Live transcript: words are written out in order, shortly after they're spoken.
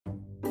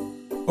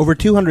Over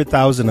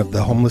 200,000 of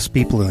the homeless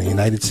people in the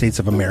United States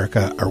of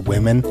America are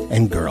women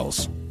and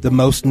girls. The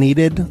most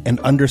needed and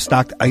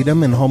understocked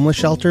item in homeless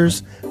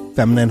shelters,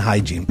 feminine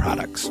hygiene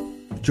products.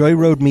 Joy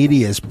Road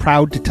Media is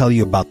proud to tell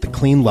you about the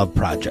Clean Love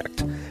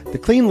Project. The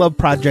Clean Love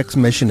Project's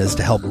mission is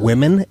to help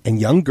women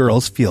and young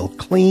girls feel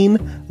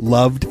clean,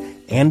 loved,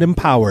 and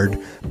empowered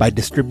by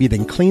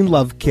distributing Clean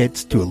Love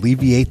kits to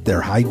alleviate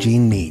their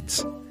hygiene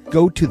needs.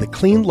 Go to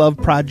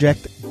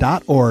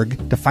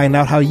thecleanloveproject.org to find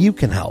out how you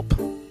can help.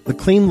 The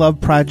Clean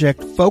Love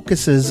Project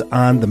focuses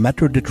on the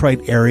Metro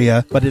Detroit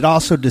area, but it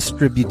also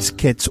distributes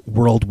kits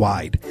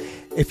worldwide.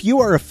 If you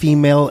are a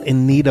female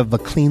in need of a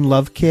Clean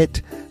Love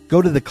kit,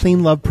 go to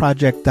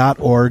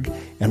thecleanloveproject.org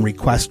and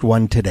request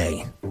one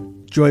today.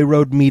 Joy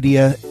Road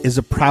Media is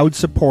a proud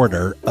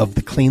supporter of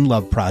the Clean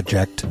Love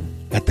Project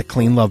at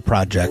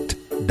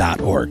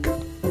thecleanloveproject.org.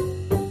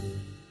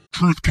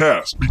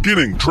 Truthcast,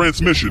 beginning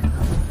transmission.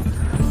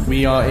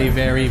 We are a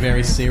very,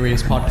 very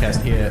serious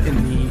podcast here in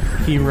the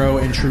hero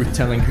and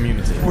truth-telling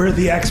community. We're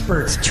the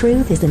experts.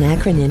 Truth is an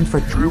acronym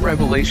for True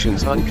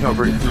Revelations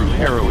Uncovered Through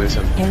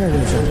Heroism.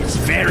 Heroism. It's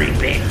very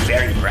big,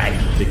 very bright.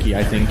 Dickie,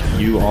 I think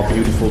you are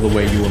beautiful the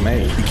way you were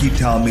made. You keep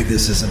telling me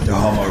this isn't a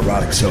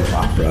homoerotic soap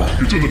opera.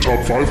 It's in the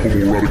top 5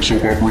 homoerotic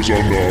soap operas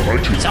on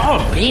iTunes. It's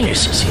all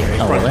penises here.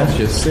 Oh, well, that's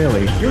just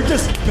silly. You're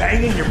just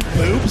banging your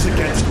boobs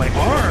against my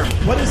arm.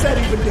 What is that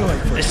even doing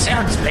for The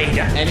sound's made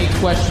up. Any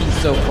questions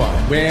so far?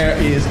 Where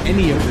is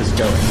any of this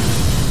going?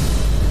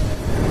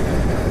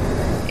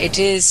 It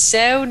is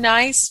so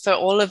nice for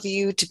all of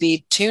you to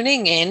be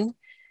tuning in.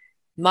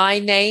 My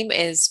name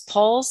is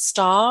Paul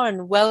Starr,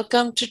 and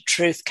welcome to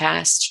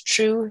Truthcast,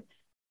 True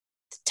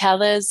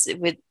Tellers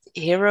with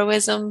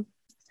Heroism.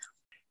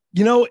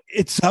 You know,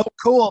 it's so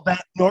cool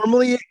that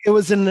normally it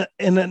was in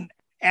an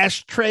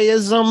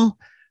ashtrayism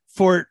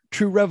for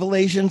True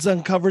Revelations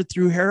Uncovered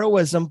Through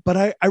Heroism, but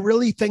I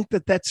really think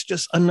that that's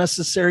just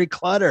unnecessary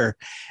clutter.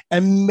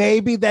 And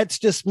maybe that's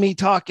just me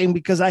talking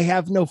because I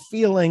have no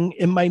feeling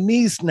in my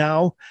knees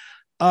now.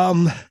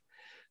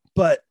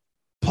 But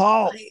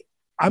Paul,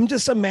 I'm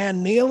just a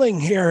man kneeling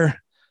here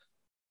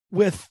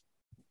with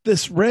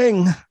this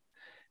ring,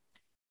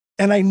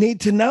 and I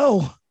need to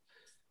know.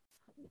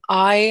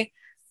 I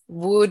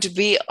would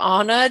be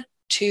honored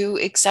to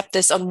accept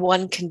this on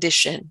one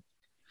condition.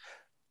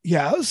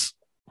 Yes.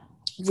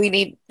 We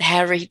need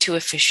Harry to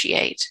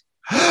officiate.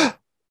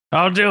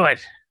 I'll do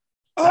it.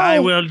 Oh. I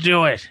will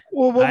do it.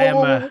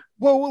 Whoa.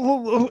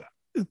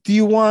 Do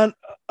you want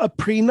a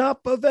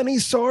prenup of any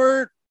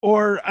sort?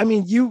 Or, I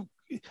mean, you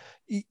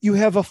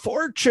have a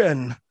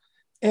fortune,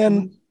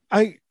 and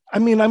I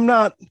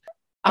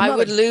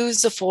would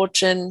lose a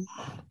fortune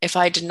if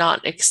I did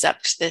not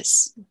accept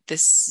this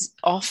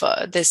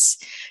offer, this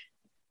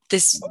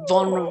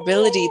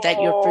vulnerability that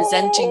you're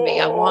presenting me.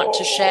 I want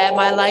to share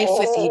my life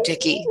with you,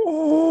 Dickie.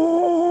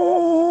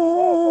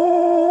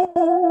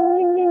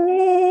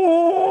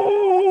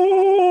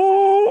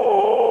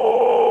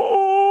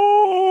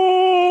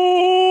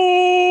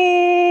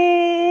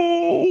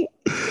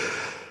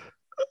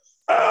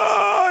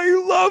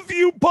 I love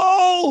you,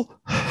 Paul.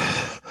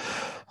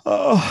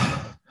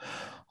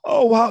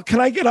 Oh wow!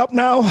 Can I get up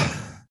now?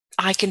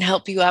 I can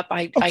help you up.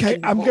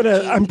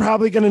 I'm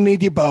probably gonna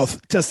need you both.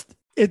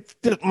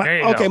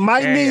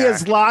 My knee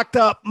is locked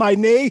up. My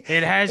knee.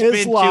 It has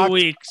been locked. 2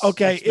 weeks.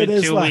 Okay, it's been it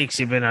is 2 locked. weeks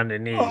you've been on the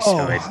knees.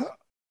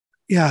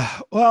 Yeah.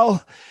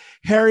 Well,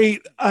 Harry,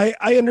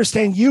 I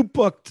understand you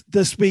booked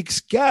this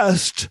week's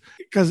guest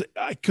because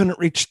I couldn't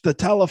reach the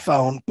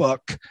telephone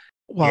book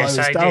while I was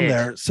down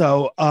there.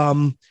 So,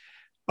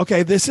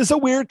 okay, this is a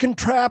weird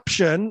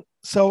contraption.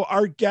 So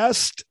our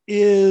guest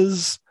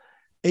is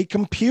a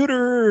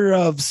computer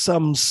of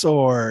some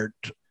sort.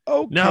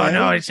 Okay.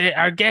 No.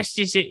 Our guest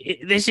is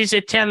this is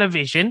a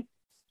television.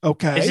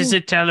 Okay. This is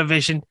a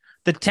television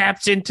that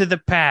taps into the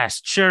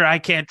past. Sure, I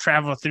can't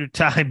travel through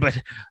time, but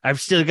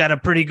I've still got a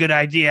pretty good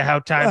idea how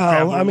time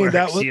travel works.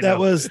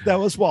 That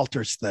was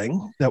Walter's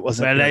thing. That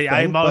wasn't. Well,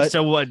 I'm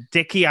also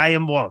Dickie. I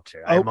am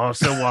Walter. I'm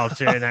also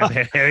Walter, and I'm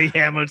Harry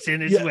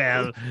Hamilton as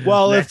well.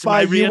 Well, that's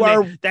my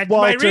real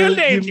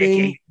name,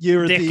 Dickie.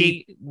 You're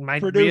Dickie. My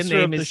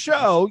producer of the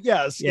show.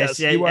 Yes.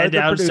 You are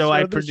the producer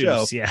of the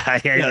show. Yeah,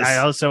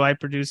 I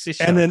produce the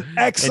show. And an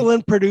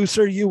excellent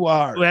producer you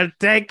are. Well,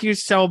 thank you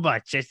so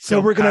much. So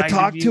we're going to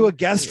talk to a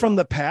guest from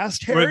the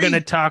past, Harry? We're going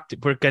to talk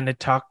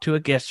to a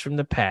guest from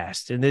the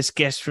past, and this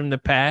guest from the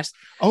past.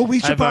 Oh, we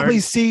should probably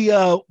see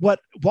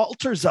what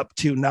Walter's up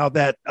to now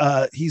that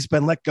he's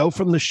been let go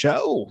from the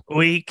show.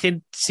 We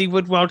can see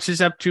what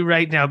Walter's up to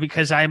right now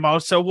because I'm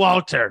also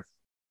Walter.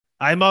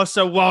 I'm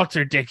also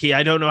Walter, Dickie.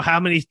 I don't know how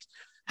many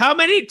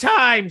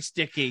times,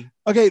 Dickie.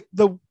 Okay,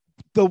 the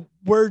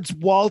words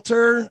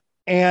Walter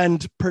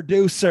and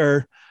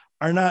producer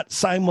are not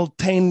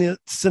simultaneous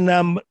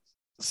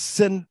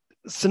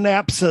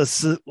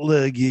synapses.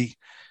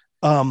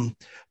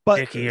 But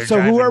Dickie,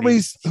 so who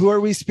are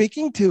we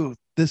speaking to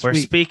this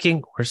week?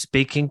 We're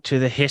speaking to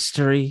the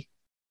history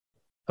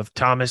of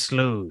Thomas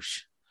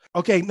Luge.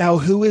 Okay, now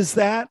who is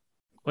that?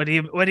 What do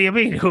you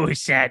mean? Who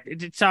is that?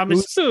 It's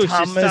Thomas Who's Luce.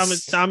 Thomas?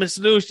 It's Thomas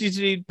Luce. He's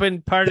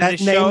been part of That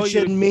the name show.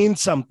 should mean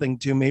something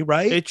to me,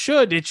 right? It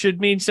should. It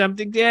should mean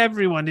something to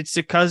everyone. It's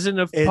the cousin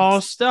of It's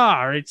Paul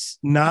Starr. It's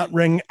Not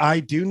ring. I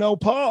do know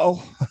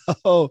Paul,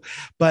 oh,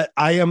 but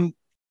I'm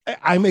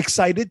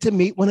excited to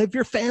meet one of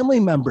your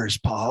family members,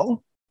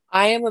 Paul.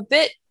 I am a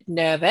bit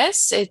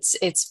nervous.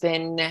 It's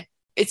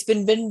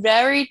been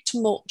very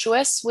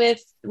tumultuous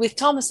with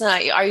Thomas and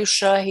I. Are you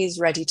sure he's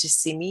ready to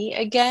see me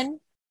again?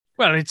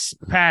 well, it's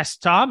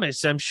past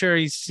Thomas. I'm sure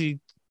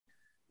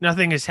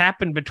nothing has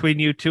happened between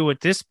you two at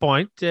this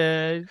point.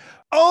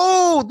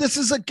 Oh, this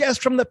is a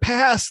guest from the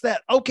past.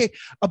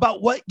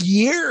 About what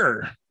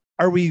year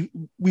are we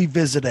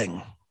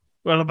visiting?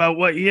 Well, about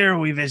what year are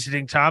we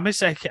visiting,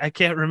 Thomas? I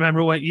can't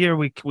remember what year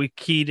we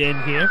keyed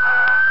in here.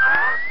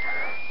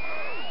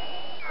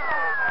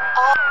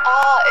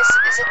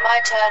 Is it my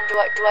turn?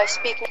 Do I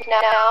speak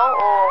now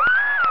or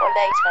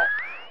later?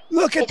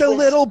 Look at the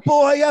little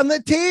boy on the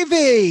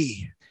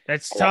TV.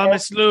 That's Hello?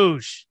 Thomas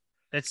Luge.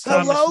 That's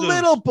Thomas Hello, Luge.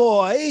 little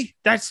boy.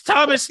 That's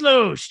Thomas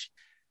Luge.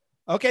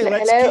 Okay,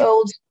 Hello,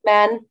 old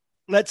man.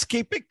 let's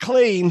keep it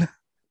clean.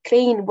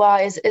 Clean.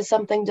 Why is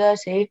something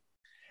dirty?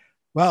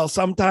 Well,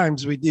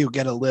 sometimes we do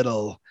get a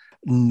little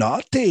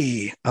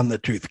naughty on the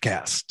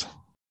Truthcast.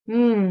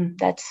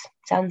 That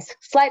sounds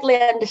slightly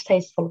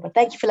undistasteful, but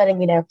thank you for letting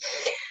me know.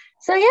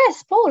 So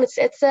yes, Paul, it's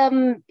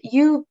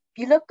you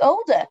look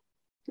older.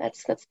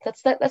 That's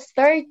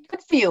very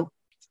good for you.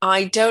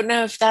 I don't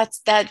know if that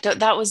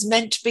was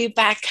meant to be a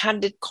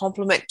backhanded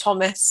compliment,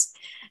 Thomas.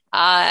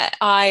 I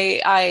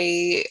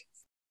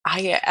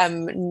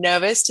am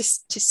nervous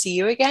to see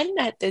you again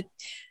at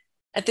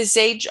this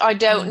age. I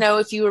don't know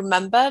if you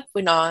remember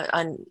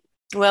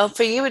well,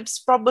 for you it's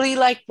probably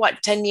like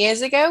 10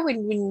 years ago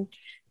when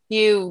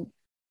you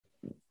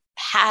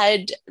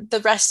had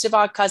the rest of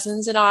our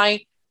cousins and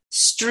I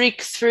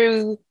streak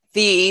through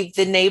the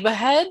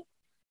neighborhood.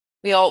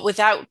 We all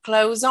without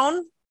clothes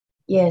on.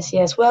 Yes.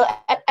 Well,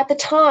 at the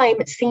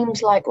time, it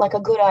seemed like a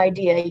good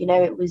idea.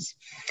 It was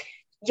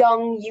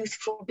young,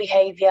 youthful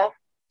behavior.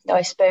 Though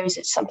I suppose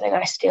it's something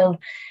I still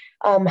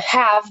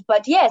have.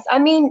 But yes, I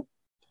mean,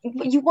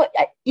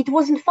 it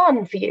wasn't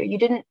fun for you. You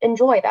didn't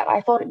enjoy that. I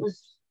thought it was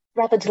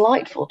rather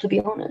delightful, to be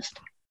honest.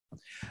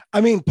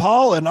 I mean,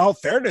 Paul, in all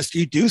fairness,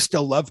 you do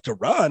still love to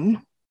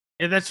run.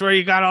 Yeah, that's where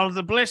you got all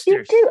the You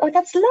blisters. do. Oh,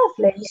 that's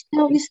lovely.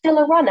 You're still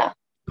a runner.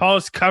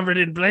 Paul's covered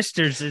in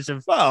blisters as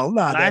of Well,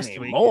 not last week.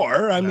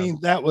 anymore. I mean,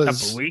 that a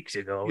was couple weeks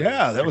ago.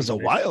 Yeah, that was a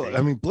while.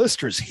 I mean,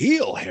 blisters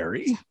heal,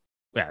 Harry.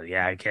 Well,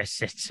 yeah, I guess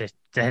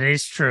that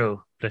is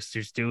true.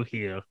 Blisters do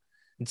heal.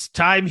 It's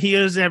time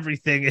heals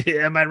everything.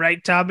 Am I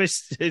right,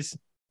 Thomas?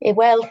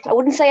 Well, I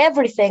wouldn't say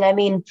everything. I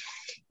mean,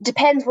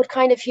 depends what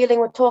kind of healing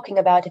we're talking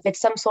about. If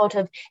it's some sort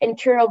of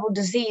incurable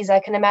disease,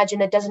 I can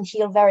imagine it doesn't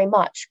heal very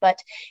much. But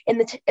in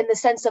the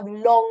sense of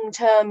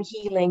long-term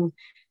healing,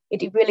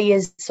 it really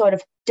is sort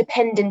of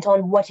dependent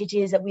on what it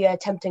is that we are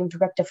attempting to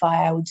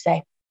rectify, I would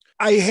say.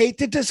 I hate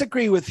to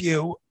disagree with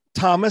you,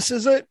 Thomas,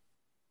 is it?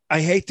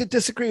 I hate to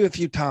disagree with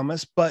you,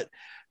 Thomas, but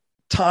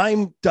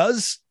time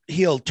does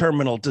heal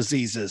terminal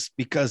diseases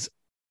because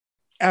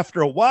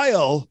after a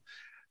while,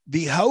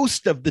 the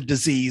host of the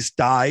disease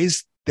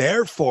dies.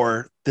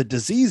 Therefore, the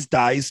disease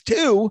dies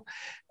too.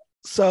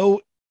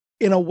 So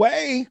in a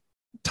way,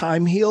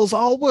 time heals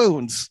all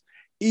wounds,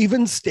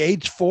 even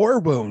stage 4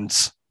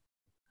 wounds.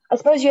 I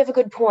suppose you have a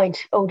good point,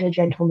 older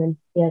gentleman.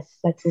 Yes,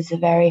 that is a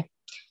very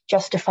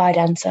justified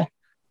answer.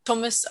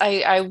 Thomas,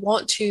 I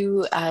want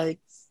to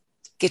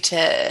get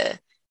a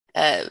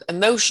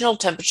emotional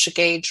temperature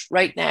gauge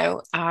right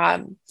now.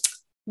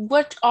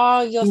 What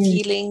are your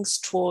feelings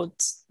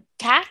towards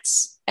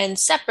cats? And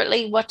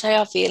separately, what are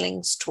your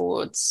feelings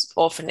towards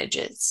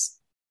orphanages?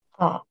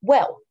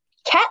 Well,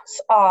 cats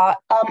are,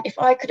 if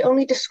I could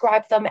only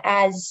describe them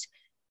as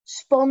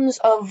spawns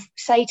of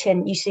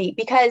Satan, you see,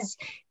 because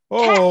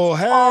cats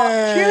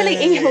are truly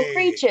evil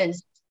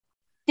creatures,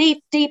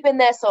 deep in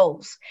their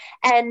souls.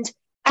 And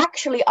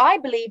actually, I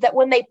believe that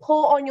when they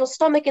paw on your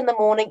stomach in the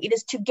morning, it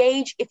is to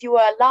gauge if you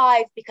are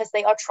alive because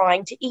they are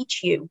trying to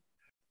eat you.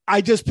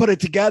 I just put it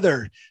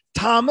together.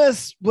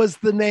 Thomas was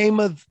the name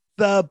of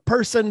the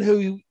person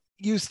who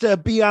used to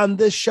be on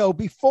this show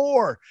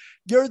before.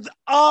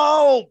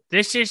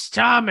 This is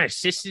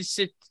Thomas. This is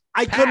it.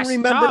 I couldn't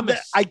remember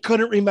Thomas. I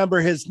couldn't remember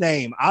his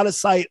name. Out of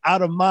sight,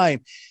 out of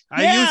mind.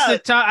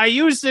 I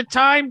used the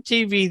time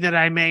TV that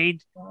I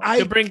made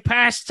to bring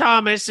past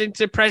Thomas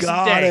into present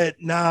got day. it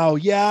now.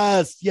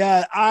 Yes.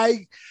 Yeah.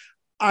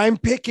 I'm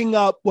picking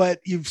up what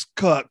you've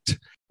cooked.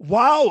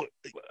 Wow.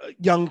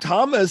 Young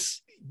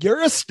Thomas,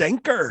 you're a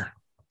stinker.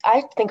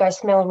 I think I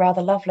smell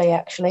rather lovely,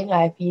 actually.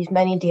 I've used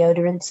many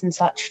deodorants and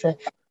such to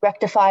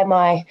rectify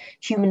my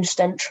human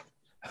stench.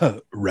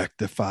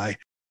 Rectify.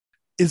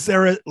 Is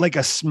there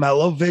a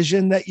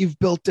smell-o-vision that you've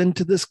built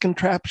into this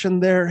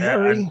contraption there,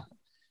 Harry?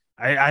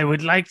 I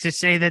would like to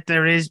say that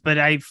there is, but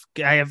I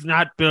have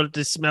not built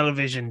the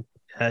smell-o-vision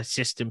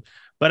system.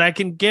 But I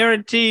can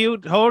guarantee you,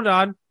 hold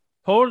on.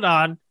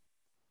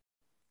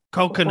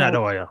 Coconut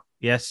oil.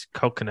 Yes,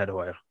 coconut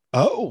oil.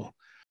 Oh.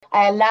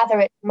 I lather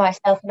it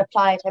myself and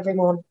apply it every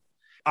morning.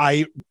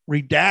 I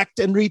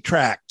redact and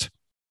retract.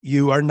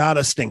 You are not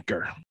a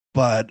stinker,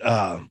 but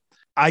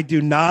I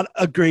do not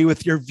agree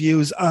with your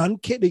views on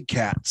kitty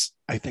cats.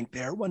 I think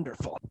they are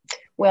wonderful.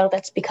 Well,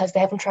 that's because they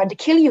haven't tried to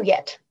kill you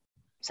yet.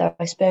 So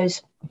I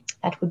suppose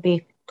that would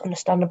be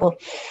understandable.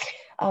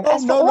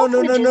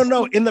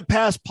 No. In the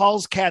past,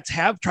 Paul's cats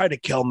have tried to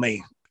kill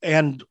me,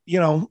 and,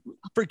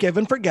 forgive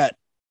and forget.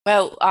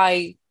 Well,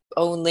 I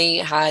only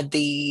had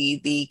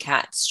the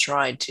cats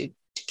try to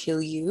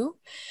kill you,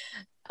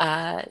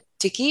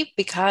 Dickie,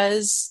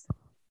 because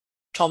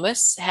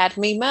Thomas had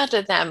me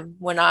murder them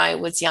when I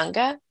was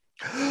younger.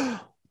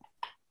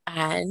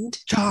 And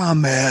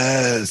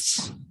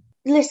Thomas.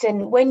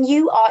 Listen, when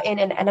you are in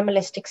an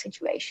animalistic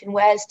situation,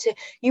 whereas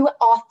you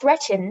are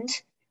threatened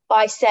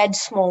by said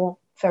small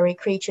furry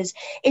creatures,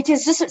 it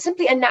is just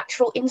simply a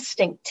natural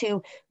instinct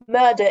to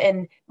murder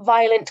in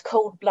violent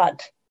cold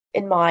blood,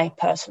 in my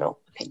personal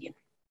opinion.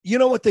 You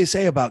know what they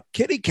say about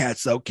kitty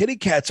cats, though? Kitty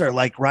cats are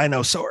like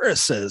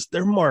rhinoceroses.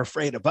 They're more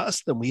afraid of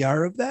us than we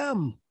are of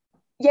them.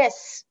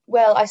 Yes,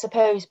 well, I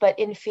suppose, but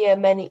in fear,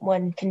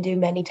 one can do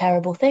many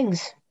terrible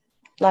things,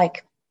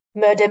 like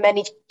murder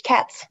many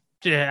cats.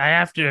 I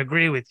have to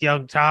agree with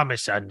young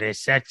Thomas on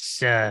this.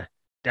 That's I'm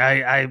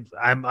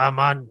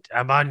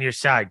on your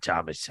side,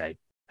 Thomas. I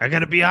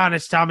gotta be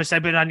honest, Thomas.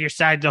 I've been on your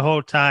side the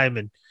whole time,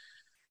 and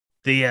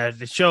the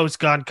show's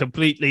gone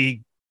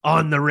completely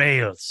on the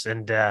rails.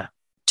 And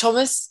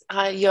Thomas,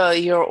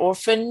 your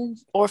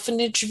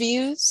orphanage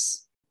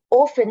views.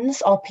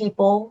 Orphans are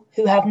people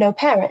who have no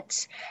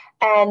parents,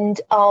 and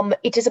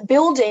it is a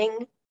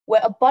building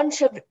where a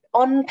bunch of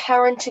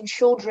unparented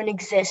children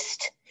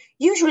exist,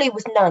 usually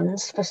with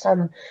nuns for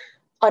some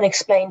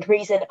unexplained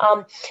reason.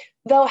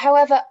 Though,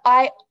 however,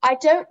 I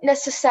don't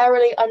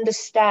necessarily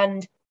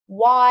understand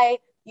why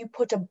you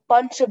put a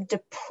bunch of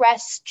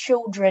depressed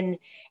children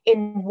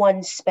in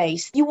one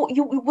space.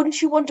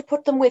 Wouldn't you want to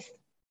put them with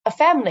a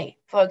family,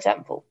 for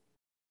example,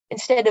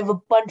 instead of a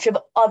bunch of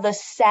other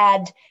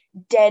sad,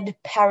 dead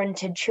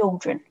parented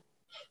children?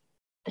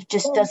 It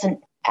just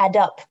doesn't add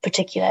up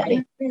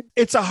particularly.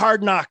 It's a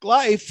hard knock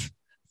life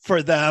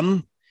for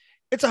them.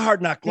 It's a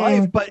hard knock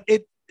life, but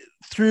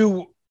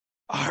through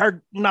a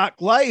hard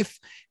knock life,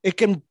 it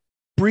can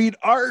breed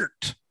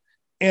art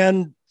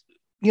and,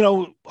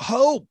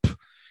 hope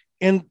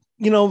and,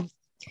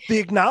 the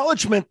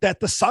acknowledgement that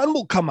the sun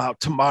will come out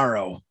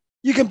tomorrow.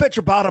 You can bet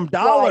your bottom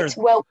dollar. Right.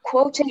 Well,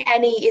 quoting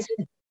Annie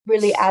isn't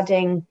really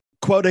adding.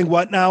 Quoting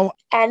what now?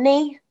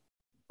 Annie.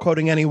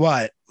 Quoting Annie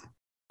what?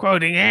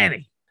 Quoting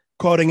Annie.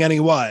 Quoting Annie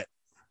what?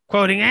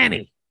 Quoting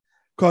Annie.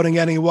 Quoting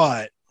Annie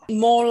what?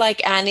 More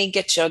like Annie,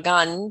 get your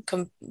gun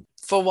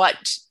for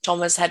what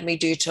Thomas had me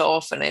do to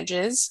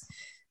orphanages.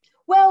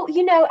 Well,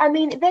 they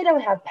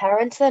don't have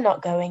parents. They're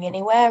not going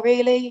anywhere,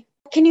 really.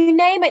 Can you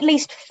name at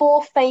least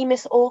 4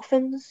 famous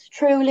orphans,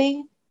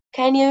 truly?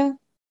 Can you?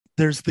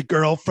 There's the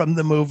girl from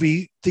the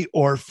movie The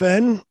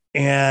Orphan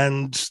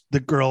and the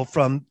girl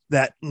from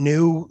that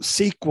new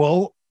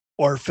sequel,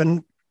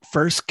 Orphan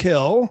First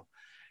Kill,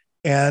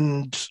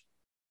 and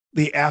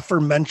the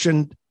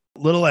aforementioned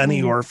Little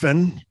Annie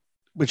Orphan,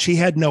 which she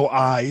had no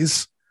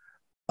eyes.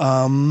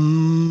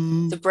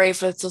 The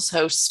Brave Little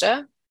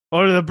Toaster.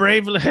 Or the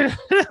Brave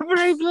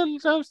Little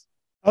Toaster.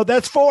 Oh,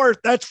 that's 4.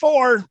 That's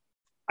 4.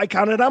 I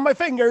counted on my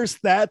fingers.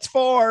 That's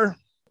 4.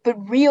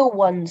 But real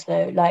ones,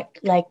 though,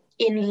 like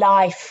in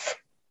life,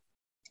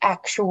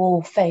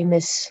 actual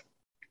famous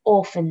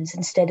orphans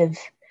instead of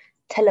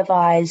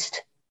televised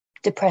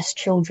depressed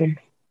children.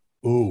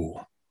 Ooh.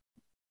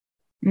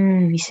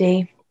 You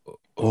see?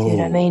 Oh. See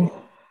what I mean?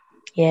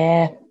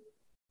 Yeah.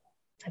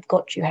 I've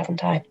got you,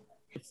 haven't I?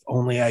 If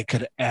only I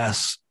could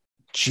ask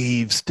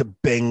Jeeves to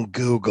Bing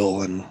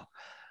Google. And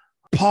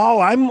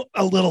Paul, I'm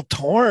a little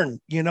torn.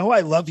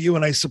 I love you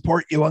and I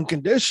support you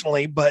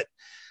unconditionally, but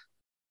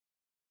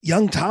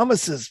young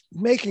Thomas is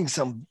making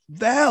some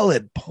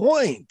valid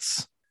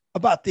points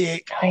about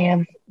the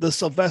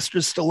Sylvester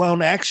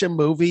Stallone action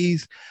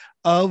movies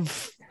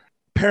of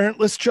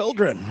parentless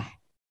children.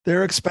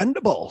 They're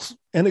Expendables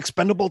and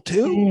Expendable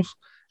 2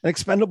 and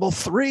Expendable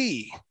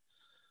 3.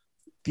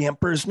 The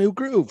Emperor's New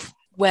Groove.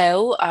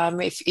 Well,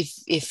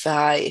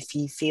 if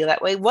you feel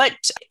that way, what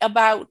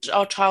about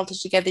our childhood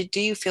together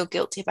do you feel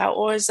guilty about,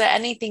 or is there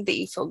anything that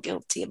you feel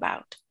guilty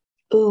about?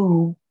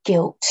 Ooh,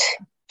 guilt.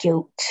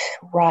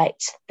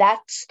 Right.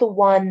 That's the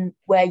one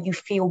where you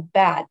feel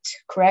bad,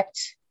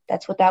 correct?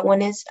 That's what that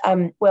one is.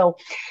 If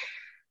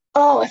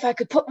I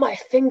could put my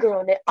finger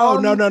on it.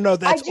 No.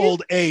 That's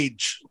old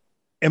age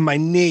and my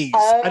knees.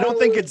 I don't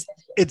think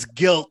it's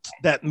guilt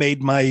that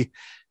made my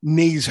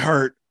knees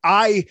hurt.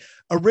 I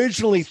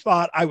originally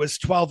thought I was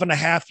 12 and a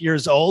half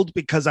years old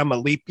because I'm a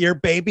leap year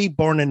baby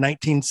born in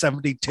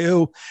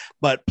 1972.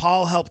 But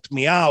Paul helped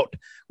me out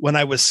when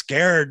I was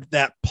scared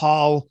that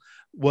Paul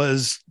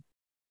was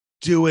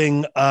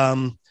doing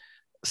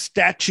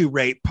statue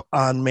rape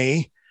on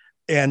me,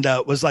 and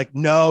was like,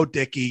 no,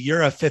 Dickie,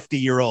 you're a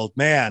 50-year-old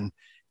man.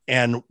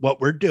 And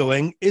what we're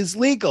doing is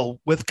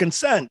legal with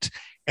consent.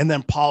 And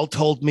then Paul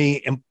told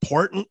me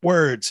important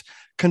words.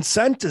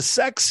 Consent is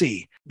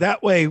sexy.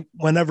 That way,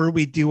 whenever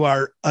we do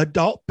our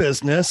adult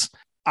business,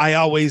 I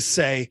always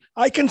say,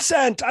 I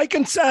consent, I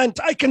consent,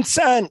 I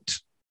consent.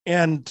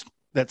 And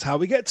that's how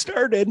we get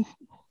started.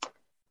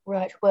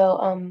 Right.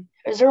 Well,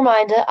 as a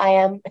reminder, I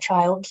am a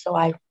child, so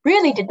I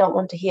really did not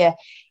want to hear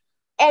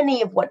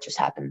any of what just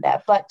happened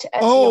there. But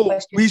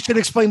we should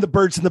explain the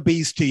birds and the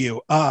bees to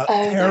you.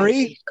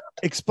 Harry, no,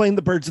 explain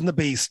the birds and the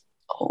bees.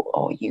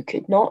 Oh, you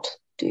could not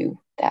do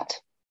that.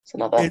 It's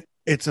another.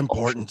 It's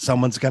important.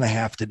 Someone's going to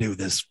have to do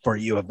this for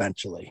you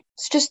eventually.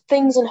 It's just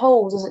things and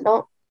holes, is it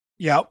not?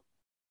 Yep.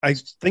 I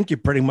think you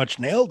pretty much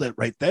nailed it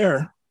right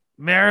there.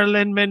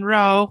 Marilyn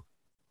Monroe.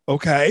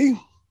 Okay.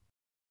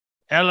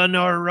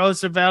 Eleanor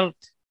Roosevelt.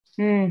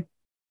 And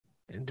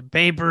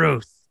Babe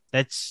Ruth.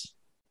 That's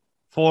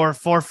four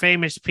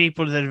famous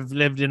people that have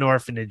lived in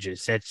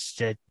orphanages.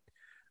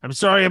 I'm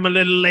sorry I'm a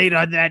little late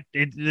on that.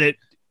 The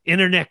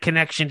internet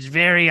connection's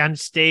very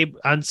unstable.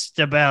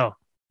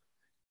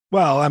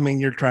 Well, I mean,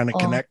 you're trying to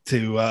connect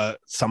to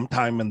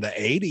sometime in the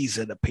 80s,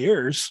 it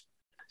appears.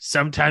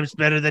 Sometimes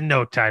better than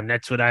no time.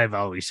 That's what I've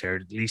always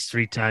heard. At least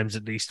 3 times,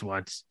 at least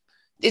once.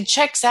 It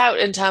checks out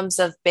in terms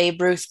of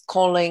Babe Ruth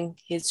calling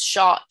his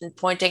shot and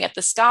pointing at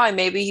the sky.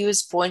 Maybe he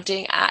was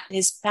pointing at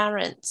his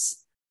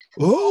parents.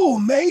 Oh,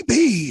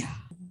 maybe.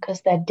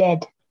 Because they're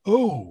dead.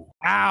 Oh.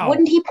 Ow.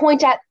 Wouldn't he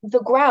point at the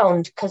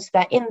ground because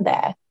they're in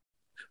there?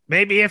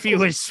 Maybe if he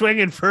was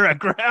swinging for a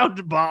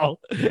ground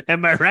ball.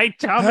 Am I right,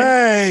 Tommy?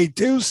 Hey,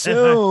 too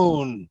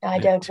soon. I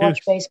don't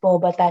watch baseball,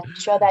 but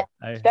that's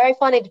very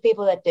funny to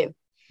people that do.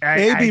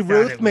 Maybe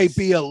Ruth may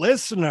be a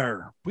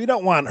listener. We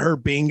don't want her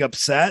being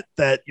upset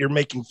that you're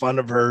making fun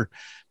of her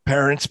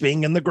parents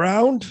being in the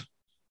ground.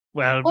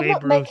 Well,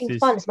 not making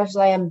fun as much as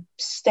I am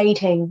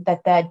stating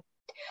that they're,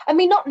 I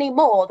mean, not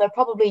anymore. They're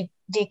probably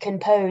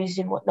decomposed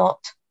and whatnot,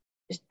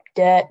 just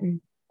dirt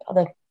and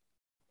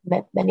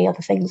many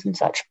other things and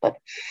such. But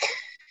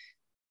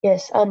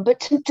yes, but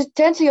to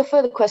answer your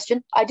further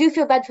question, I do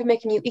feel bad for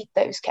making you eat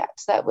those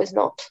cats. That was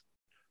not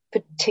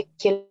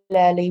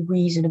particularly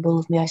reasonable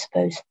of me, I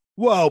suppose.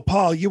 Whoa,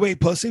 Paul, you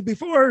ate pussy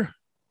before?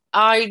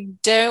 I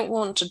don't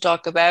want to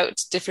talk about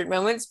different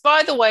moments.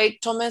 By the way,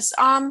 Thomas,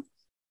 now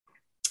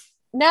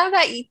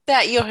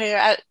that you're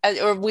here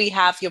or we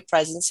have your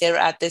presence here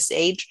at this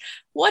age,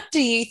 what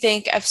do you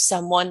think of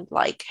someone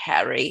like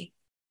Harry?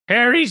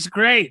 Harry's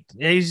great.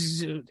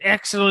 He's an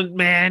excellent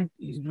man.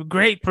 He's a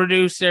great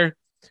producer.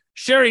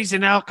 Sure, he's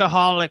an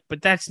alcoholic,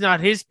 but that's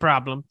not his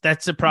problem.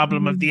 That's the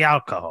problem of the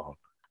alcohol.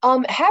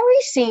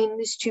 Harry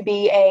seems to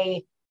be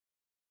a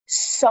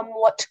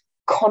somewhat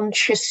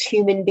conscious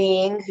human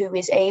being who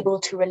is able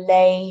to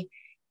relay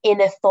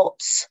inner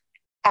thoughts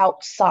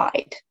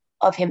outside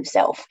of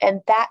himself.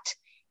 And that,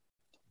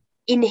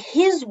 in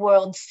his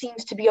world,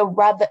 seems to be a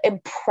rather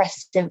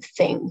impressive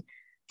thing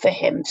for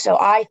him. So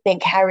I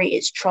think Harry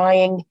is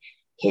trying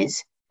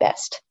his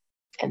best,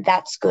 and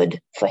that's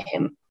good for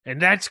him. And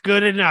that's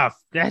good enough.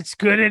 That's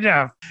good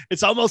enough.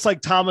 It's almost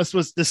like Thomas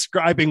was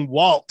describing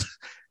Walt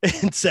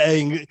and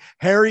saying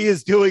Harry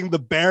is doing the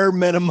bare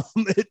minimum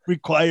it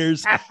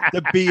requires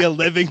to be a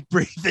living,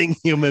 breathing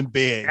human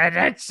being.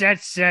 That's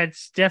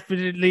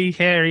definitely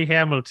Harry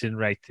Hamilton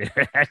right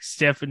there. That's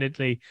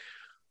definitely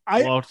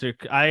Walter.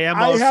 I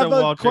have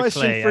Walter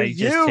question Clay. for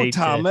you,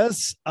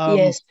 Thomas.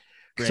 Yes.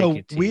 So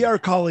we are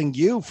calling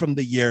you from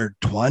the year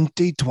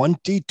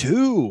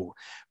 2022,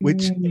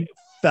 which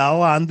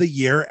fell on the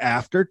year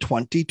after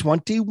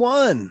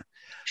 2021.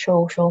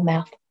 Sure,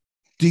 mouth.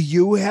 Do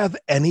you have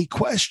any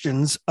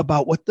questions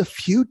about what the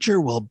future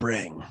will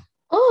bring?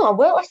 Oh,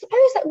 well, I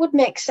suppose that would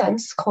make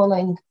sense,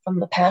 calling from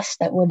the past.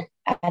 That would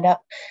add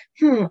up.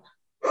 Who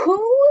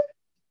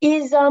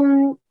is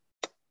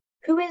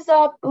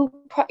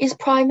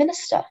Prime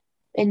Minister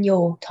in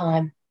your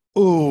time?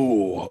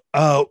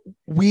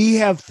 We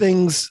have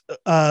things,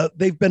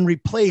 they've been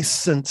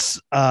replaced since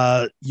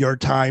your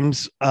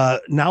times.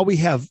 Now we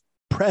have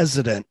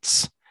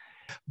presidents.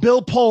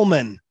 Bill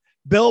Pullman.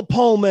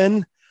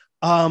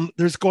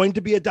 There's going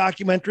to be a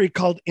documentary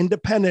called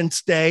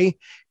Independence Day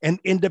and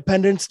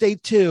Independence Day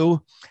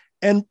 2.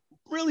 And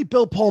really,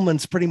 Bill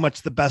Pullman's pretty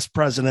much the best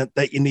president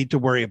that you need to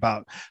worry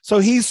about. So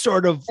he's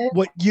sort of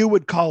what you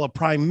would call a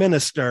prime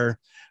minister.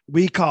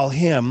 We call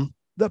him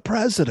the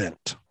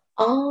president.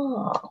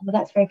 Oh, well,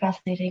 that's very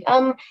fascinating.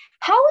 How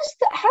is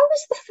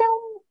the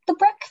film The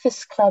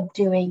Breakfast Club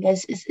doing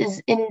as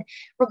in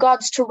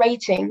regards to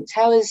ratings?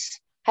 Has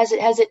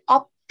it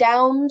up,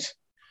 down?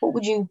 What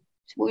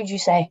would you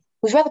say?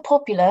 It was rather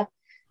popular,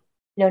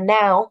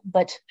 now,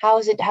 but how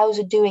is it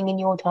doing in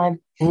your time?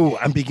 Oh,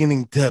 I'm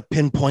beginning to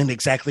pinpoint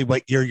exactly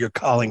what year you're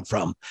calling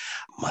from.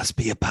 Must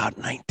be about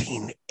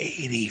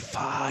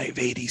 1985,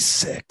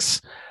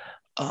 86.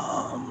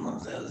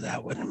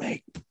 That would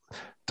make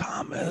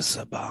Thomas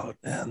about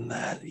in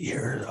that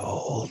year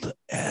old,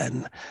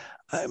 and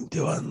I'm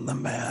doing the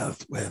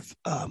math with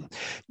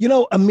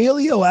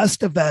Emilio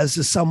Estevez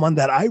is someone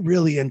that I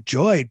really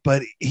enjoyed,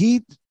 but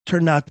he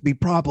turned out to be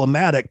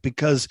problematic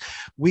because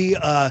we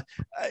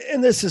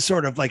and this is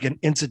sort of like an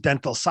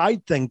incidental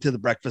side thing to the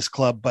Breakfast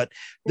Club, but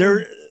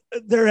there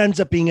ends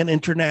up being an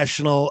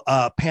international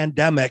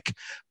pandemic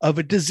of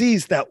a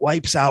disease that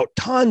wipes out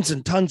tons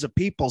and tons of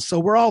people. So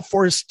we're all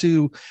forced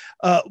to,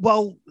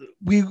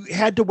 we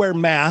had to wear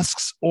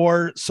masks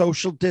or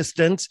social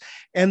distance,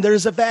 and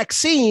there's a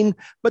vaccine,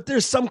 but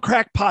there's some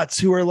crackpots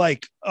who are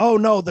like, oh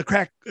no,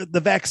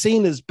 the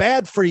vaccine is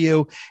bad for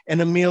you.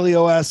 And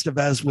Emilio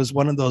Estevez was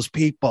one of those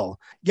people.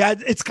 Yeah,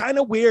 it's kind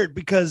of weird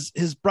because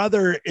his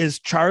brother is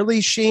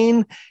Charlie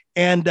Sheen.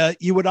 And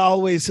you would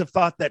always have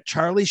thought that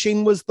Charlie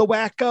Sheen was the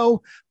wacko,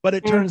 but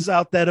it turns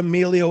out that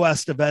Emilio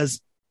Estevez,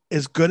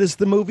 as good as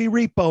the movie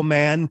Repo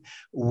Man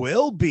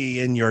will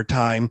be in your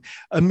time,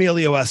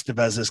 Emilio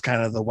Estevez is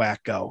kind of the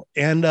wacko.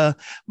 And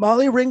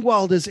Molly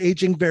Ringwald is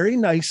aging very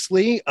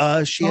nicely.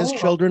 She has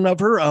children of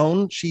her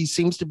own. She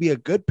seems to be a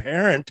good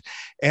parent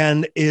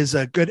and is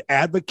a good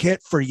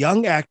advocate for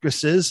young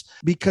actresses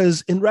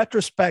because in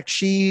retrospect,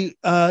 she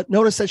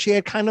noticed that she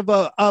had kind of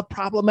a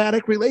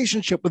problematic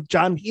relationship with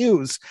John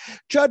Hughes.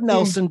 Judd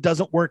Nelson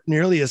doesn't work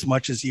nearly as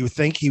much as you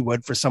think he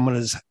would for someone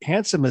as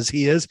handsome as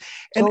he is.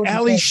 And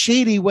Ali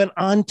Sheedy went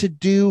on to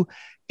do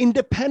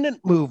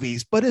independent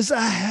movies, but is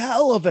a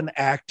hell of an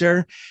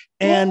actor.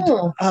 And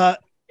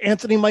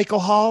Anthony Michael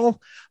Hall,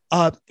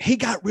 he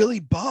got really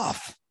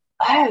buff.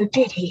 Oh,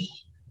 did he?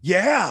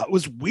 Yeah, it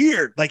was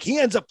weird. Like he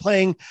ends up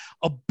playing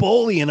a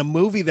bully in a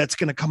movie that's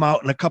going to come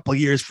out in a couple of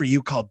years for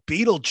you called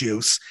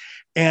Beetlejuice.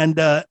 And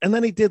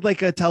then he did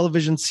like a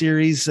television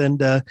series,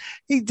 and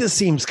he just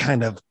seems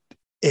kind of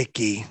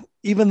icky,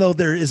 even though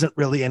there isn't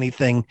really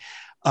anything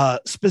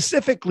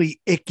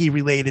specifically icky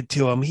related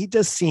to him. He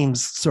just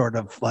seems sort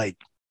of like,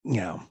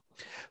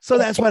 so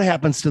that's what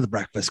happens to the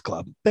Breakfast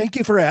Club. Thank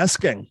you for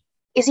asking.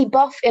 Is he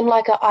buff in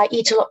like a I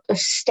eat a lot of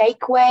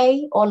steak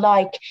way, or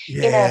like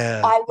in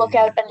a I work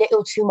out a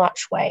little too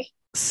much way?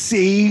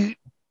 See,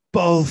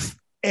 both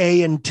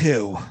A and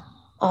 2.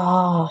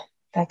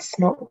 That's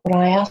not what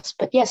I asked,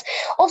 but yes.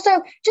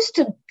 Also, just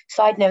a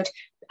side note,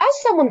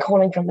 as someone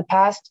calling from the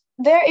past,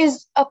 there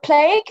is a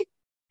plague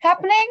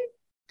happening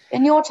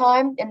in your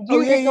time, and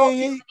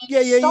you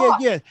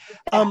yeah.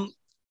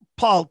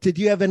 Paul, did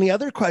you have any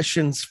other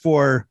questions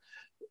for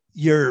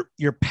your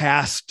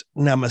past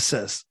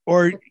nemesis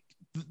or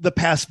the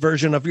past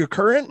version of your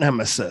current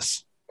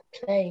nemesis?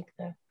 Plague,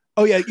 though.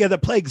 Oh yeah, the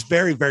plague's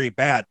very, very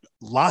bad.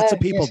 Lots of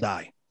people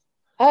die.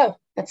 Oh,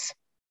 that's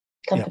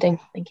comforting.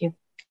 Yep. Thank you.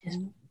 Yes.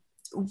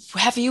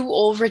 Have you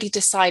already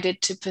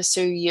decided to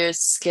pursue your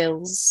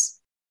skills,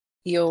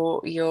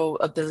 your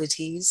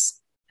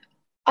abilities?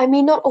 I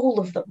mean, not all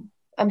of them.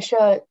 I'm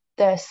sure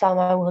there's some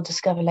I will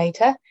discover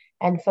later.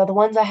 And for the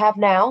ones I have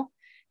now,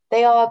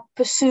 they are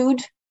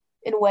pursued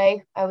in a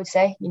way, I would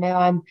say.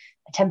 I'm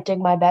attempting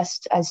my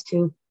best as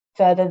to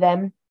further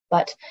them.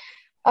 But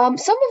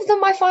some of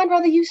them I find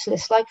rather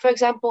useless. Like, for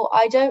example,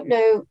 I don't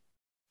know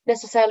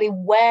necessarily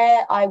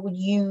where I would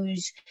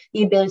use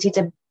the ability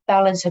to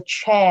balance a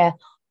chair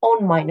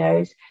on my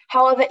nose.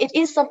 However, it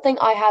is something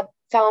I have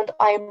found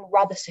I am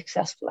rather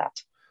successful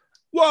at.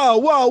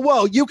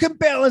 Whoa. You can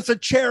balance a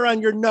chair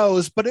on your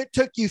nose, but it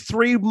took you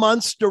 3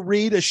 months to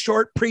read a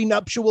short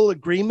prenuptial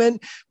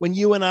agreement when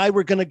you and I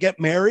were going to get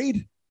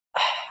married?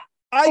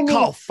 I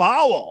call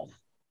foul.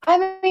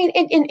 I mean,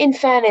 in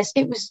fairness,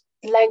 it was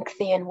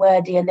lengthy and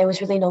wordy, and there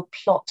was really no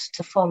plot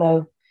to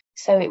follow.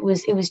 So it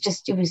was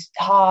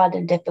hard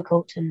and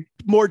difficult, and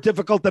more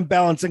difficult than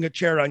balancing a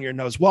chair on your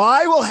nose. Well,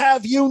 I will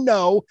have you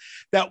know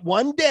that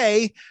one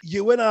day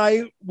you and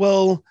I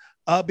will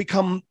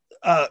become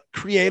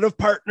creative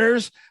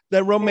partners,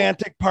 then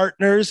romantic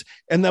partners,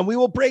 and then we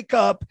will break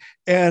up,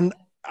 and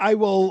I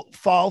will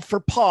fall for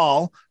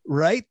Paul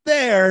right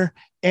there.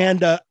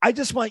 And I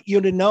just want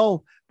you to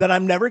know that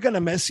I'm never going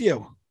to miss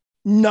you.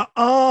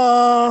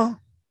 Nuh-uh.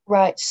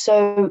 Right.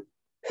 So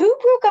who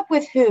broke up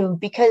with who?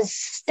 Because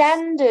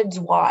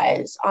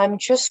standards-wise, I'm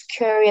just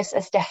curious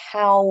as to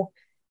how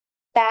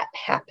that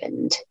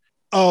happened.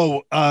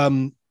 Oh,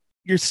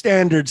 your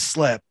standard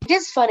slip. It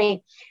is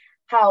funny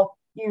how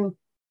you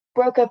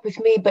broke up with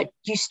me, but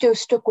you still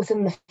stuck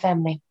within the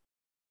family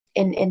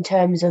in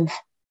terms of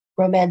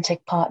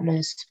romantic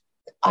partners,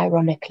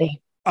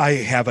 ironically. I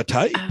have a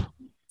type.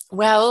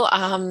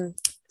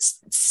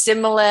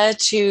 Similar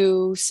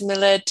to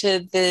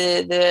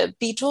the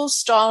Beatles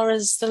star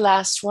as the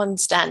last one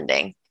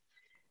standing.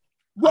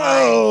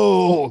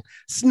 Whoa!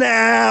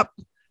 Snap!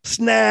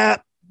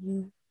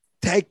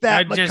 Take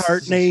that,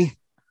 McCartney.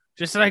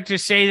 Just like to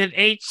say that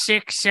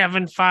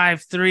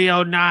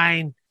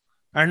 8675309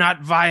 are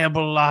not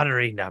viable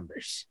lottery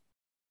numbers.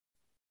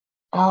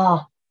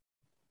 All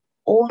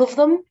of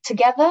them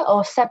together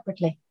or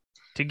separately?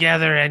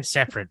 Together and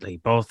separately,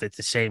 both at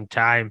the same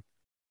time.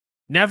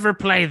 Never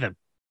play them.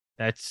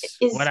 That's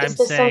what I'm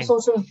saying. Is there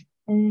some sort of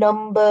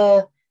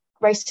number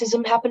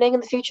racism happening in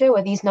the future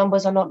where these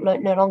numbers are no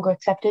longer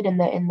accepted in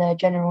the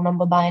general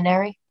number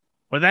binary?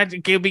 Well,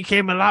 that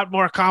became a lot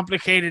more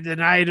complicated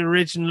than I had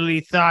originally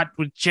thought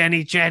with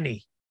Jenny.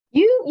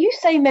 You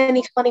say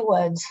many funny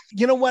words.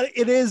 You know what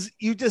it is?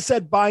 You just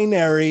said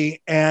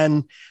binary,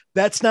 and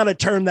that's not a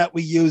term that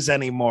we use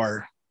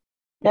anymore.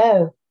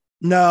 No.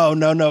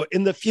 No.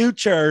 In the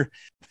future,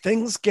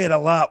 things get a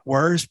lot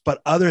worse,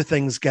 but other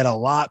things get a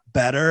lot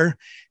better.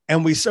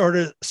 And we sort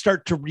of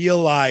start to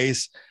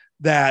realize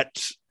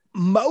that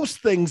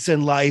most things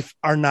in life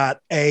are not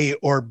A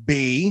or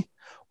B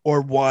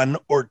or 1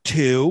 or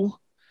 2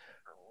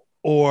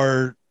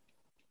 or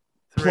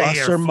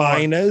plus or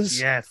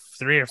minus. Yeah,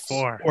 3 or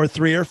 4. Or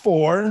 3 or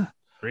 4.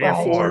 3 or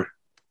 4.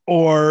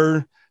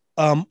 Or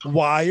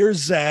Y or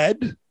Z.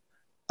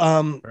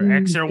 Or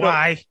X or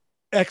Y.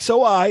 X or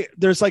Y.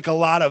 There's like a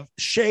lot of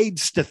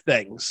shades to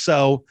things.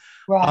 So,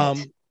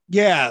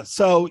 yeah.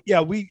 So,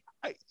 yeah,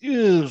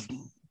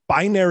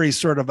 binary is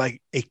sort of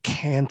like a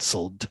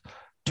canceled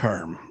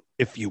term,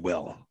 if you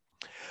will.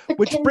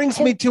 Which brings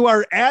me to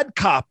our ad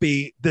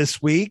copy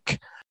this week.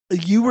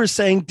 You were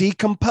saying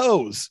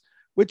decompose,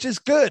 which is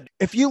good.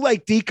 If you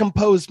like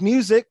decomposed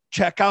music,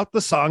 check out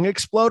the Song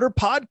Exploder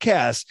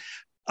podcast,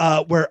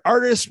 where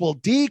artists will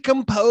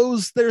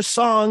decompose their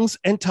songs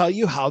and tell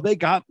you how they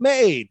got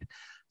made.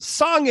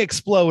 Song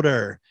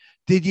Exploder.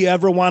 Did you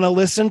ever want to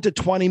listen to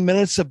 20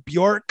 minutes of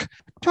Bjork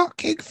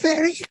talking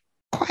very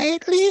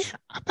quietly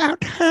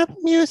about her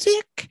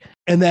music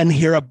and then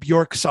hear a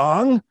Bjork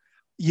song?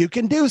 You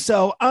can do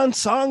so on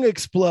Song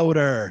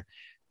Exploder.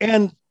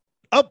 And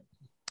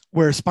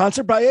we're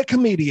sponsored by a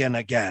comedian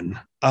again.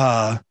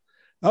 An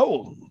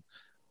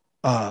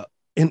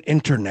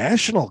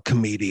international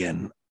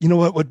comedian. You know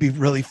what would be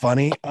really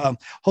funny?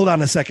 Hold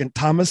on a second.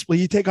 Thomas, will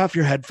you take off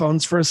your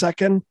headphones for a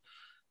second?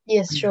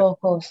 Yes, sure, of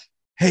course.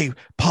 Hey,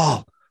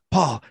 Paul,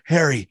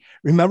 Harry,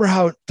 remember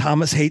how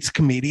Thomas hates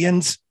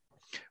comedians?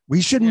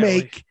 We should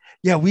make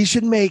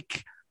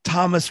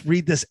Thomas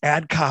read this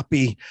ad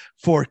copy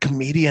for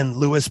comedian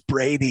Louis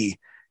Brady.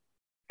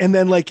 And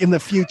then like in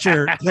the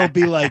future, he'll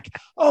be like,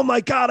 oh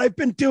my God, I've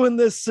been doing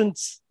this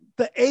since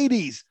the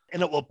 80s.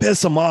 And it will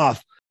piss him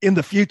off in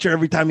the future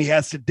every time he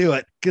has to do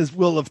it because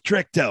we'll have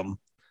tricked him.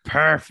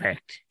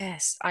 Perfect.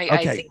 Yes,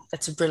 I think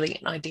that's a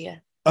brilliant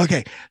idea.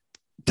 Okay.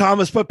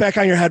 Thomas, put back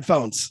on your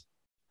headphones.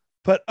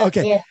 But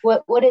okay. Yeah.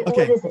 What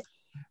is it?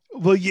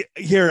 Well,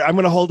 here, I'm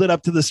going to hold it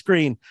up to the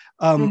screen.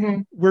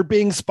 We're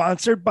being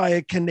sponsored by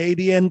a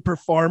Canadian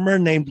performer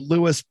named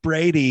Louis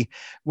Brady.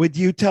 Would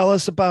you tell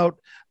us about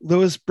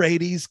Louis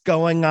Brady's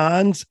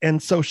going-ons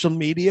and social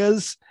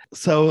medias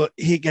so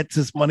he gets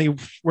his money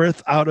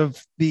worth out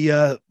of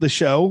the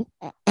show?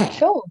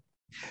 Sure.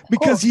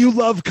 Because you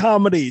love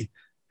comedy.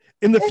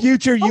 In the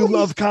future, you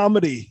love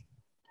comedy.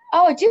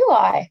 Oh, do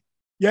I?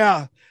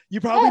 Yeah. You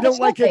probably don't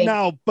like it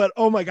now, but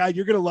oh my God,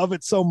 you're going to love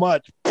it so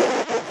much.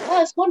 Oh,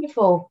 that's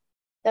wonderful.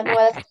 Don't know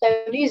why that's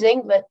so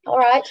amusing, but all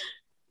right.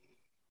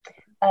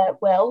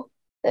 Well,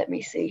 let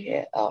me see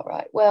here. All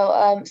right.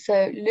 Well,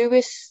 so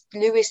Louis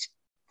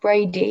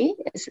Brady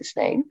is his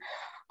name.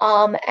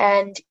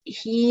 And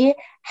he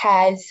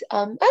has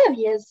a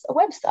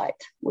website,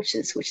 which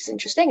is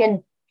interesting,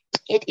 and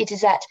it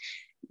is at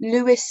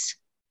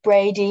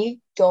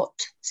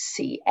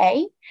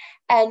louisbrady.ca,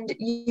 and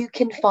you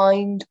can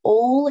find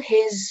all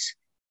his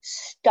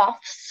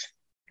stuffs.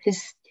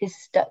 His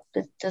stuff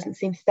that doesn't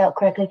seem spelled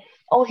correctly.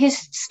 All his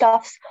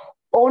stuffs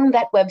on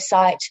that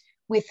website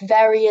with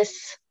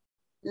various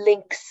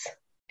links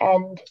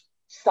and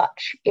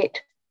such,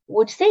 it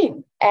would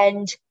seem.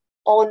 And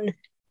on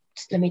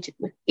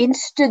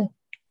Instagram.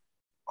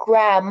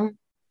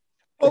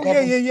 Oh,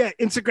 yeah.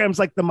 Instagram's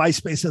like the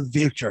MySpace of the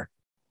future.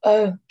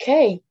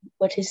 Okay.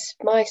 What is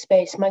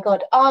MySpace? My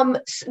God.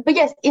 But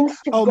yes,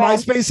 Instagram. Oh,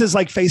 MySpace is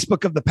like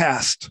Facebook of the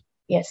past.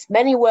 Yes,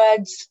 many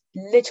words,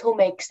 little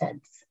make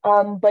sense.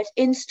 But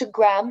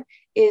Instagram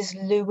is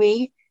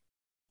Louis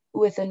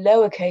with a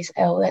lowercase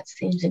l. That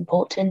seems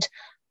important.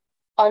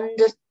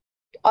 Under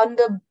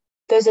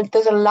there's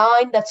a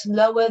line that's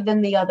lower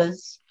than the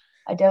others.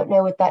 I don't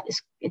know what that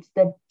is. It's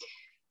the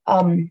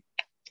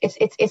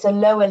it's a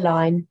lower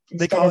line.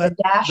 They call it a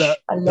dash, a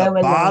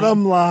lower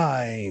bottom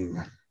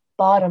line.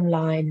 Bottom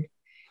line,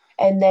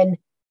 and then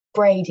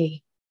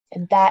Brady,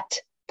 and that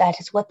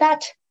is what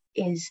that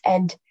is.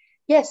 And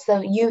yes,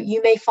 so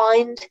you may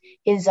find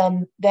his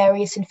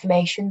various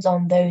informations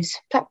on those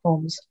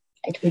platforms,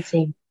 it would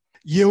seem.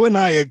 You and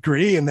I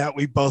agree in that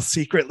we both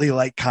secretly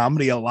like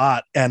comedy a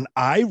lot. And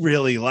I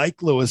really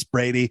like Louis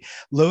Brady.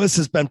 Louis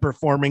has been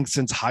performing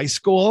since high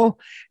school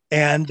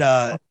and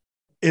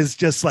is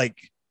just like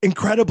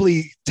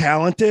incredibly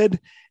talented.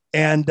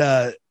 And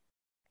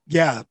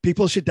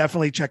people should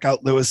definitely check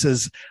out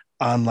Louis's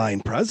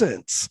online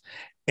presence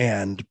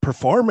and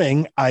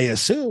performing, I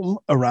assume,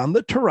 around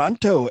the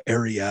Toronto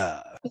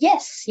area.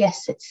 Yes,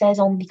 it says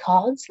on the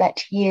cards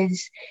that he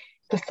is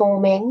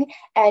performing,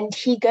 and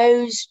he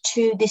goes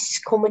to this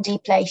comedy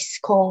place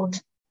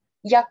called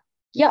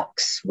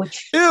Yucks,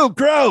 which... Ew,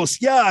 gross,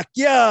 yucks.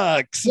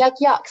 Yuck.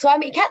 So, I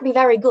mean, it can't be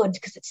very good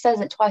because it says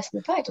it twice in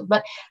the title,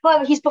 but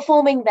well, he's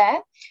performing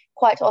there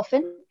quite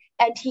often,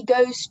 and he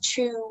goes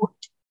to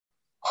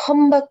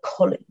Humber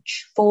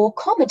College for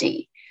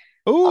comedy.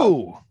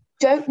 Ooh.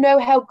 Don't know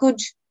how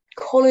good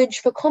college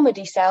for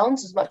comedy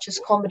sounds, as much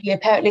as comedy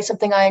apparently is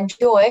something I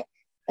enjoy.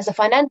 As a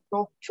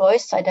financial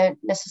choice, I don't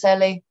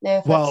necessarily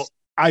know if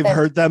I've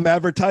heard them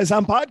advertise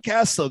on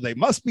podcasts, so they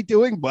must be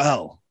doing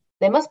well.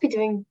 They must be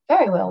doing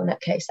very well in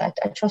that case. I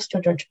trust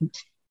your judgment.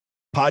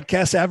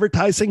 Podcast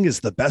advertising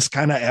is the best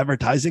kind of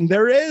advertising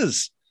there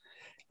is.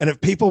 And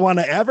if people want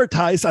to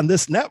advertise on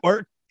this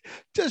network,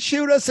 just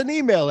shoot us an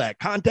email at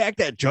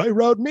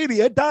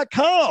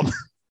contact@joyroadmedia.com.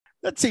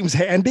 That seems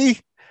handy.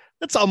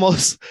 That's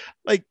almost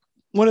like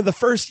one of the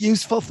first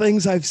useful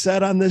things I've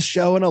said on this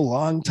show in a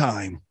long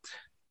time,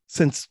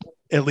 since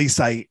at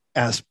least I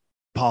asked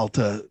Paul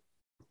to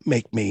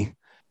make me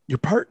your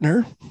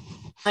partner.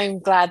 I'm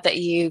glad that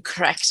you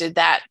corrected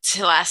that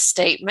last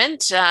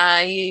statement.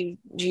 You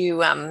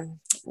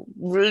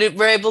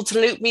were able to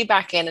loop me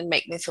back in and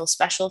make me feel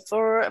special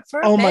for a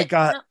oh bit. My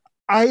God.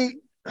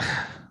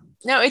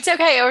 No, it's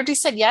okay. I already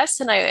said yes,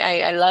 and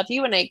I love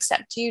you, and I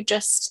accept you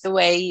just the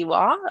way you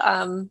are,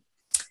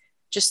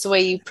 just the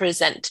way you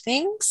present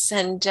things.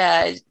 And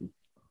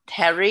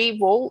Harry,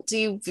 Walt,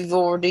 you've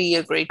already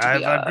agreed to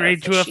I've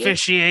agreed to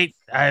officiate.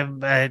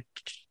 I'm a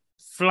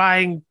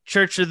flying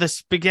Church of the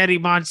Spaghetti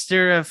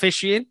Monster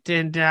officiant,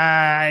 and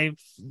I'm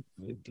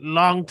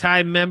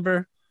long-time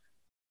member,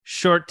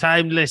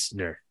 short-time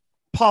listener.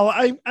 Paul,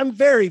 I'm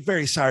very,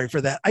 very sorry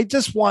for that. I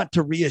just want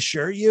to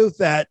reassure you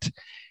that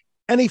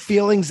any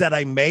feelings that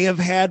I may have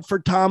had for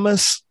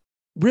Thomas,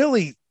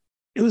 really,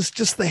 it was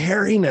just the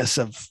hairiness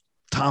of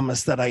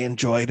Thomas that I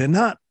enjoyed and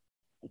not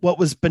what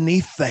was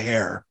beneath the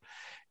hair.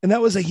 And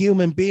that was a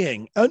human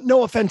being.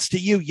 No offense to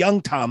you,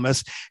 young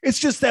Thomas. It's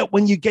just that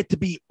when you get to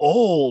be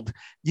old,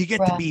 you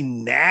get to be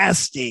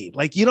nasty.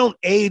 Like you don't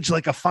age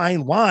like a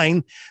fine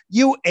wine.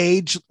 You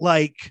age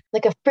like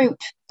a fruit,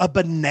 a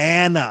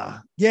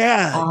banana.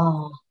 Yeah.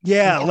 Oh,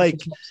 yeah. Like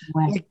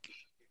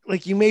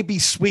you may be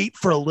sweet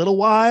for a little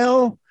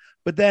while,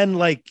 but then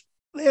like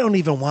they don't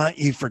even want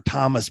you for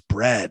Thomas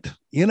bread.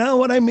 You know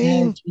what I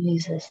mean? Oh,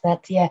 Jesus,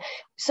 that's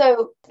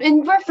So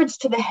in reference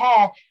to the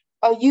hair,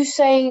 are you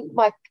saying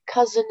my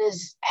cousin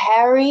is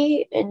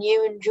hairy and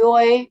you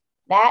enjoy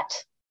that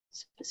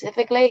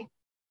specifically?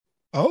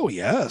 Oh,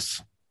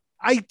 yes.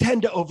 I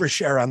tend to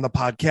overshare on the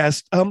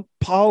podcast.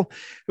 Paul,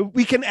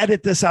 we can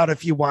edit this out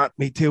if you want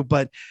me to,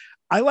 but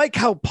I like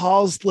how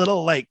Paul's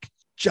little like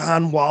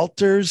John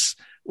Walters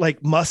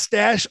like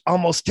mustache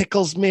almost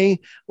tickles me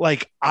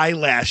like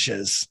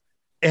eyelashes.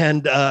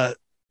 And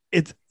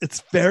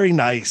it's very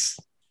nice.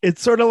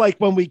 It's sort of like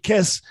when we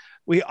kiss,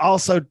 we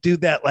also do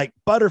that like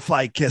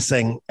butterfly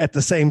kissing at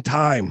the same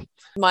time.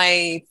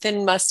 My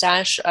thin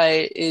mustache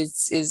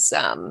is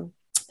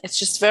it's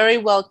just very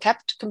well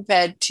kept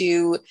compared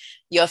to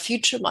your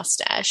future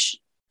mustache,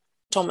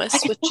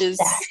 Thomas, which is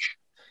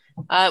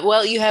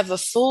well, you have a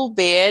full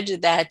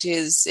beard that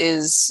is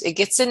it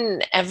gets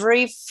in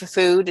every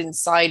food and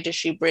side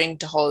dish you bring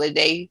to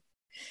holiday.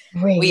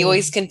 Really? We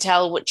always can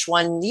tell which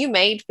one you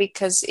made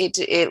because it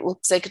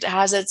looks like it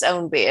has its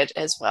own beard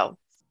as well.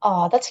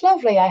 Oh, that's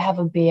lovely. I have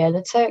a beard.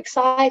 That's so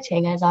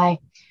exciting. As I've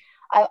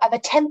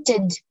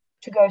attempted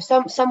to go.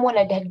 Someone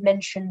had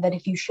mentioned that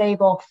if you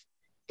shave off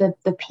the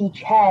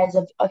peach hairs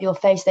of your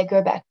face, they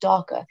go back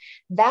darker.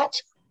 That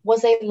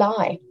was a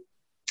lie.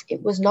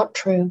 It was not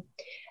true.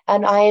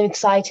 And I am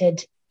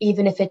excited,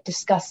 even if it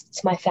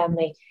disgusts my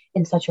family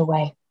in such a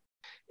way.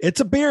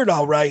 It's a beard,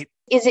 all right.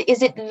 Is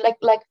it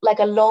like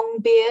a long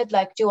beard?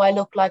 Like, do I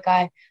look like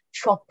I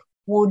chop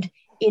wood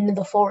in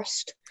the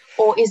forest?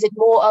 Or is it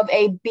more of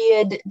a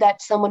beard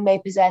that someone may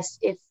possess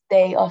if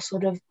they are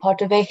sort of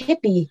part of a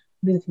hippie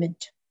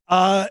movement?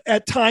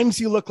 At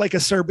times you look like a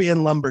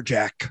Serbian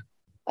lumberjack.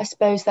 I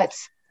suppose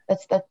that's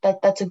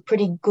a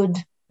pretty good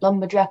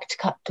lumberjack to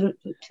cut to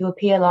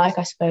appear like,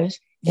 I suppose.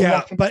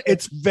 Yeah, but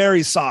it's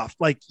very soft.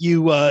 Like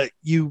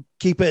you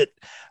keep it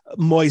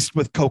moist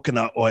with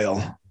coconut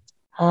oil.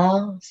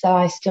 Oh, so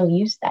I still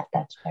use that.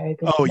 That's very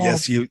good. Oh,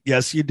 yes, you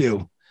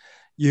do.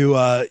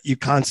 You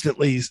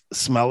constantly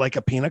smell like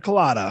a pina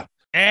colada.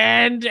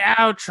 And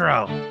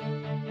outro.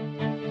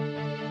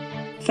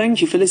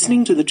 Thank you for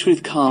listening to the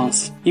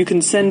Truthcast. You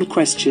can send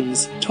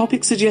questions,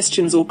 topic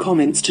suggestions or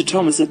comments to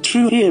Thomas at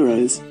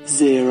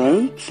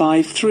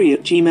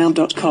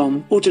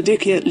trueheroes053@gmail.com or to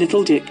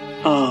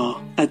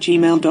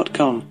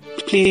Dickie@LittleDickR@gmail.com.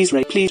 Please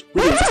rate.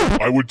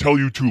 I would tell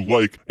you to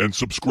like and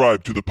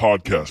subscribe to the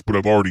podcast, but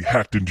I've already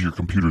hacked into your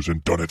computers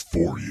and done it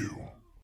for you.